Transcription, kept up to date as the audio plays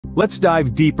Let's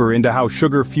dive deeper into how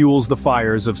sugar fuels the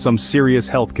fires of some serious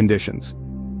health conditions.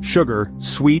 Sugar,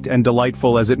 sweet and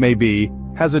delightful as it may be,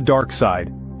 has a dark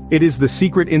side. It is the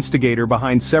secret instigator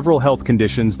behind several health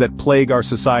conditions that plague our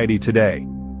society today.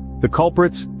 The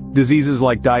culprits? Diseases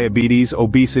like diabetes,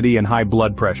 obesity, and high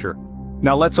blood pressure.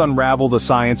 Now let's unravel the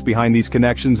science behind these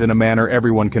connections in a manner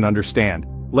everyone can understand.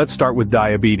 Let's start with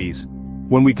diabetes.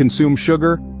 When we consume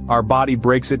sugar, our body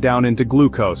breaks it down into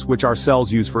glucose, which our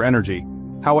cells use for energy.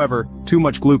 However, too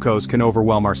much glucose can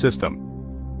overwhelm our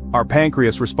system. Our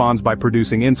pancreas responds by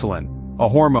producing insulin, a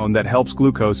hormone that helps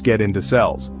glucose get into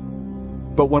cells.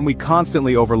 But when we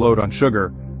constantly overload on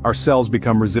sugar, our cells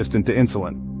become resistant to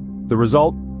insulin. The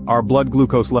result? Our blood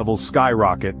glucose levels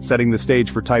skyrocket, setting the stage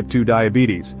for type 2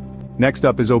 diabetes. Next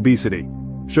up is obesity.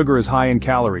 Sugar is high in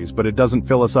calories, but it doesn't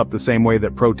fill us up the same way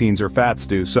that proteins or fats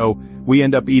do, so we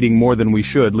end up eating more than we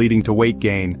should, leading to weight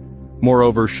gain.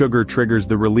 Moreover, sugar triggers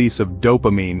the release of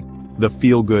dopamine, the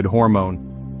feel-good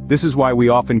hormone. This is why we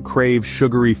often crave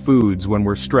sugary foods when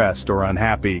we're stressed or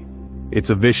unhappy. It's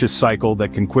a vicious cycle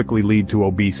that can quickly lead to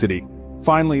obesity.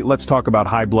 Finally, let's talk about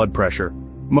high blood pressure.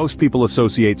 Most people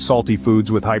associate salty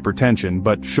foods with hypertension,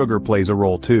 but sugar plays a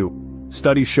role too.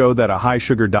 Studies show that a high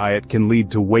sugar diet can lead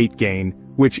to weight gain,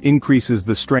 which increases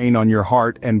the strain on your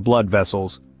heart and blood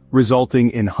vessels,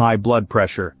 resulting in high blood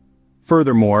pressure.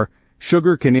 Furthermore,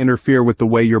 sugar can interfere with the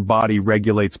way your body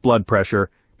regulates blood pressure,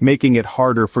 making it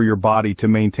harder for your body to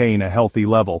maintain a healthy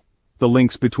level. The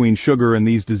links between sugar and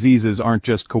these diseases aren't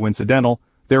just coincidental,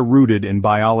 they're rooted in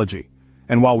biology.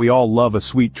 And while we all love a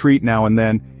sweet treat now and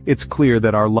then, it's clear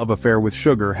that our love affair with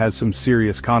sugar has some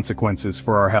serious consequences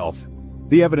for our health.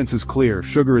 The evidence is clear,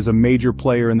 sugar is a major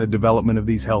player in the development of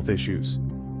these health issues.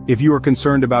 If you are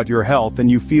concerned about your health and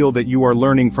you feel that you are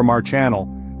learning from our channel,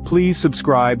 please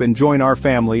subscribe and join our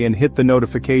family and hit the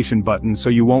notification button so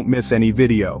you won't miss any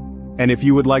video. And if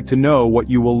you would like to know what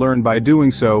you will learn by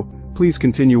doing so, please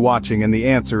continue watching, and the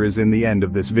answer is in the end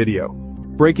of this video.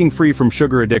 Breaking free from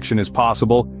sugar addiction is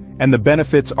possible, and the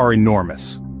benefits are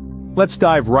enormous. Let's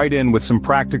dive right in with some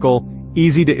practical,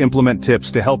 easy-to-implement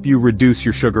tips to help you reduce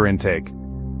your sugar intake.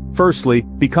 Firstly,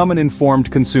 become an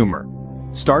informed consumer.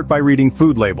 Start by reading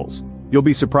food labels. You'll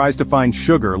be surprised to find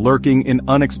sugar lurking in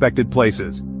unexpected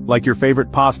places, like your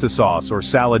favorite pasta sauce or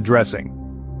salad dressing.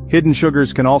 Hidden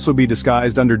sugars can also be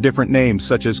disguised under different names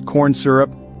such as corn syrup,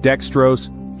 dextrose,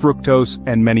 fructose,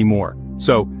 and many more.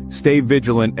 So, stay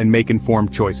vigilant and make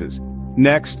informed choices.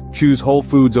 Next, choose whole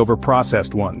foods over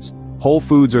processed ones. Whole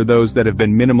foods are those that have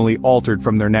been minimally altered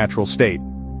from their natural state.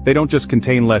 They don't just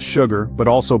contain less sugar, but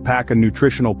also pack a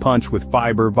nutritional punch with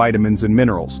fiber, vitamins, and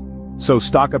minerals. So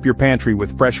stock up your pantry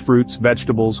with fresh fruits,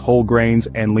 vegetables, whole grains,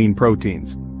 and lean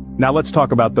proteins. Now let's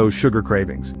talk about those sugar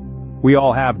cravings. We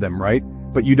all have them, right?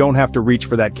 But you don't have to reach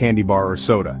for that candy bar or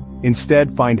soda.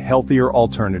 Instead, find healthier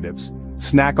alternatives.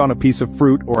 Snack on a piece of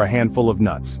fruit or a handful of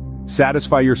nuts.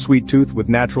 Satisfy your sweet tooth with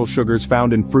natural sugars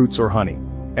found in fruits or honey.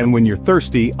 And when you're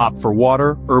thirsty, opt for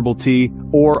water, herbal tea,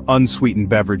 or unsweetened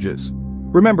beverages.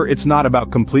 Remember, it's not about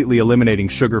completely eliminating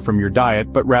sugar from your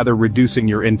diet, but rather reducing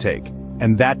your intake.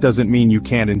 And that doesn't mean you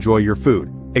can't enjoy your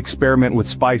food. Experiment with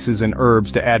spices and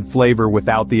herbs to add flavor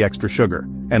without the extra sugar.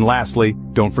 And lastly,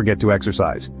 don't forget to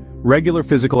exercise. Regular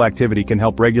physical activity can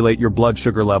help regulate your blood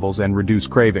sugar levels and reduce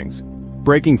cravings.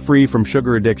 Breaking free from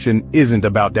sugar addiction isn't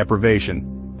about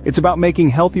deprivation. It's about making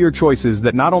healthier choices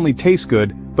that not only taste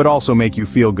good, but also make you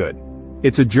feel good.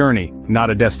 It's a journey, not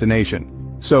a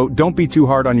destination. So don't be too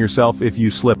hard on yourself if you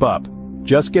slip up.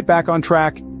 Just get back on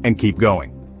track and keep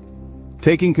going.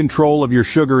 Taking control of your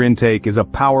sugar intake is a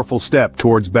powerful step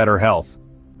towards better health.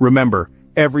 Remember,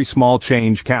 every small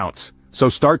change counts. So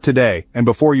start today, and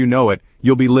before you know it,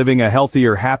 you'll be living a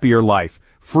healthier, happier life,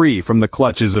 free from the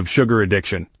clutches of sugar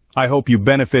addiction. I hope you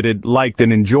benefited, liked,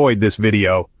 and enjoyed this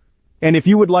video. And if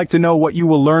you would like to know what you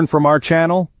will learn from our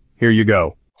channel, here you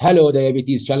go. Hello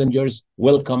diabetes challengers,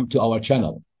 welcome to our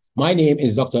channel. My name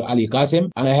is Dr. Ali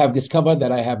Qasim, and I have discovered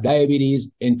that I have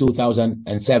diabetes in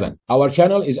 2007. Our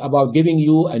channel is about giving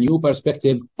you a new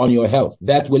perspective on your health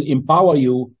that will empower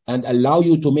you and allow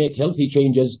you to make healthy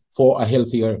changes for a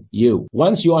healthier you.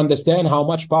 Once you understand how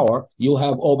much power you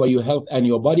have over your health and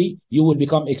your body, you will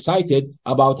become excited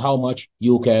about how much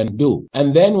you can do.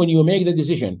 And then when you make the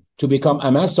decision to become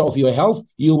a master of your health,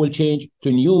 you will change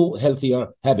to new, healthier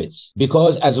habits.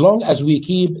 Because as long as we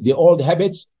keep the old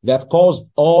habits that caused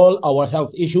all our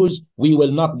health issues, we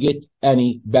will not get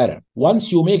any better.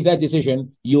 Once you make that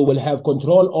decision, you will have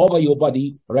control over your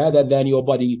body rather than your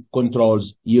body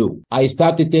controls you. I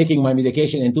started taking my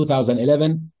medication in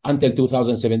 2011 until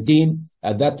 2017.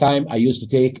 At that time, I used to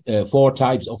take 4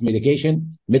 types of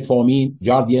medication: metformin,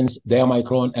 Jardiance,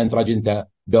 Diamicron, and Trajenta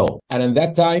dough. And in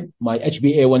that time, my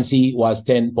HbA1c was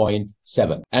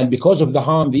 10.7. And because of the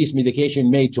harm this medication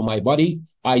made to my body,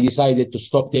 I decided to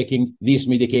stop taking these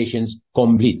medications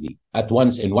completely. At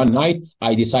once in one night,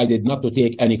 I decided not to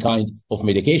take any kind of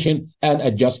medication and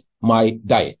adjust my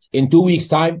diet. In 2 weeks'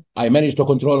 time, I managed to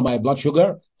control my blood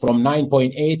sugar from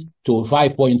 9.8 to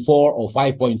 5.4 or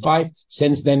 5.5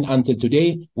 since then until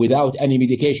today without any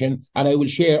medication. And I will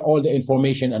share all the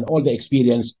information and all the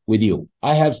experience with you.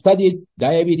 I have studied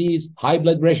diabetes, high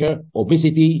blood pressure,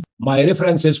 obesity. My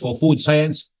references for food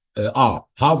science are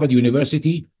Harvard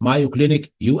University, Mayo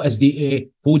Clinic, USDA,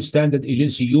 Food Standard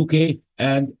Agency UK,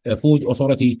 and Food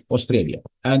Authority Australia,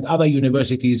 and other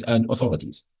universities and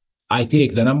authorities. I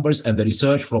take the numbers and the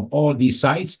research from all these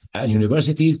sites and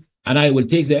universities, and I will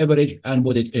take the average and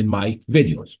put it in my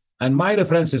videos. And my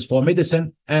references for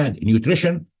medicine and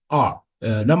nutrition are,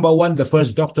 number one, the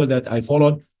first doctor that I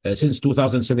followed since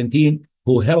 2017,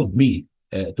 who helped me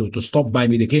to stop my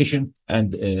medication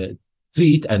and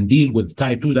treat and deal with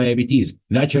type 2 diabetes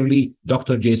naturally,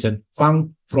 Dr. Jason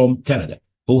Fung from Canada,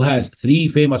 who has 3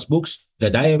 famous books, The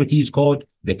Diabetes Code,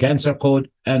 The Cancer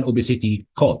Code, and Obesity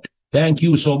Code. Thank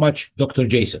you so much, Dr.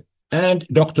 Jason. And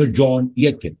Dr. John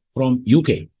Yetkin from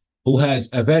UK, who has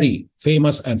a very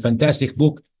famous and fantastic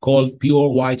book called Pure,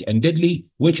 White, and Deadly,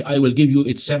 which I will give you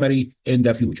its summary in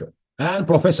the future. And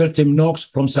Professor Tim Noakes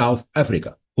from South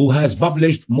Africa, who has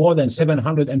published more than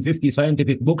 750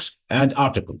 scientific books and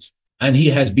articles. And he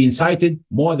has been cited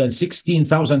more than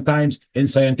 16,000 times in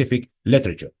scientific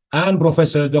literature. And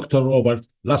Professor Dr. Robert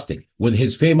Lustig, with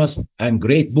his famous and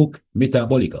great book,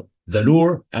 Metabolical, The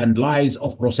Lure and Lies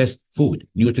of Processed Food,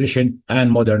 Nutrition, and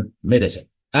Modern Medicine.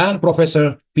 And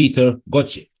Professor Peter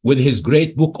Gøtzsche, with his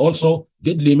great book also,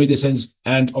 Deadly Medicines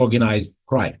and Organized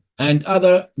Crime. And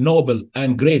other noble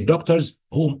and great doctors,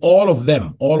 whom all of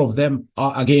them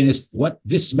are against what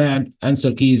this man,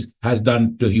 Ansel Keys, has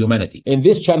done to humanity. In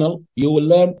this channel, you will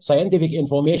learn scientific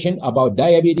information about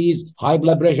diabetes, high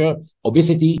blood pressure,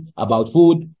 obesity, about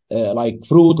food, like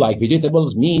fruit, like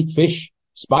vegetables, meat, fish,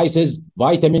 spices,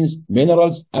 vitamins,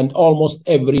 minerals, and almost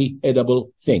every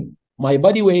edible thing. My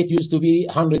body weight used to be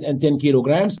 110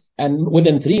 kilograms, and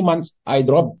within 3 months, I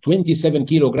dropped 27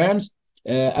 kilograms.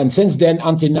 And since then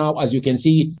until now, as you can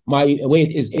see, my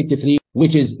weight is 83,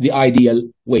 which is the ideal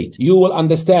weight. You will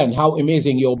understand how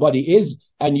amazing your body is,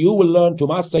 and you will learn to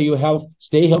master your health,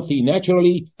 stay healthy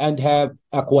naturally, and have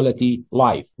a quality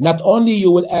life. Not only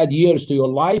you will add years to your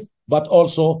life, but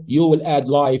also you will add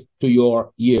life to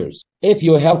your years. If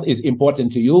your health is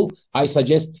important to you, I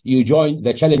suggest you join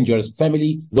the Challengers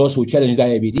family, those who challenge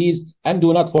diabetes, and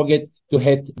do not forget to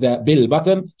hit the bell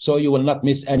button so you will not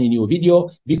miss any new video,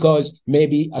 because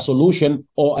maybe a solution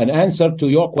or an answer to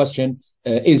your question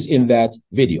is in that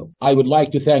video. I would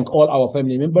like to thank all our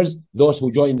family members, those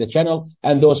who joined the channel,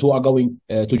 and those who are going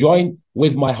to join,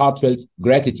 with my heartfelt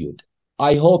gratitude.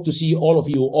 I hope to see all of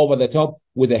you over the top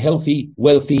with a healthy,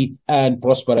 wealthy, and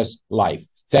prosperous life.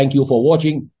 Thank you for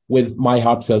watching, with my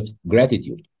heartfelt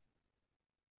gratitude.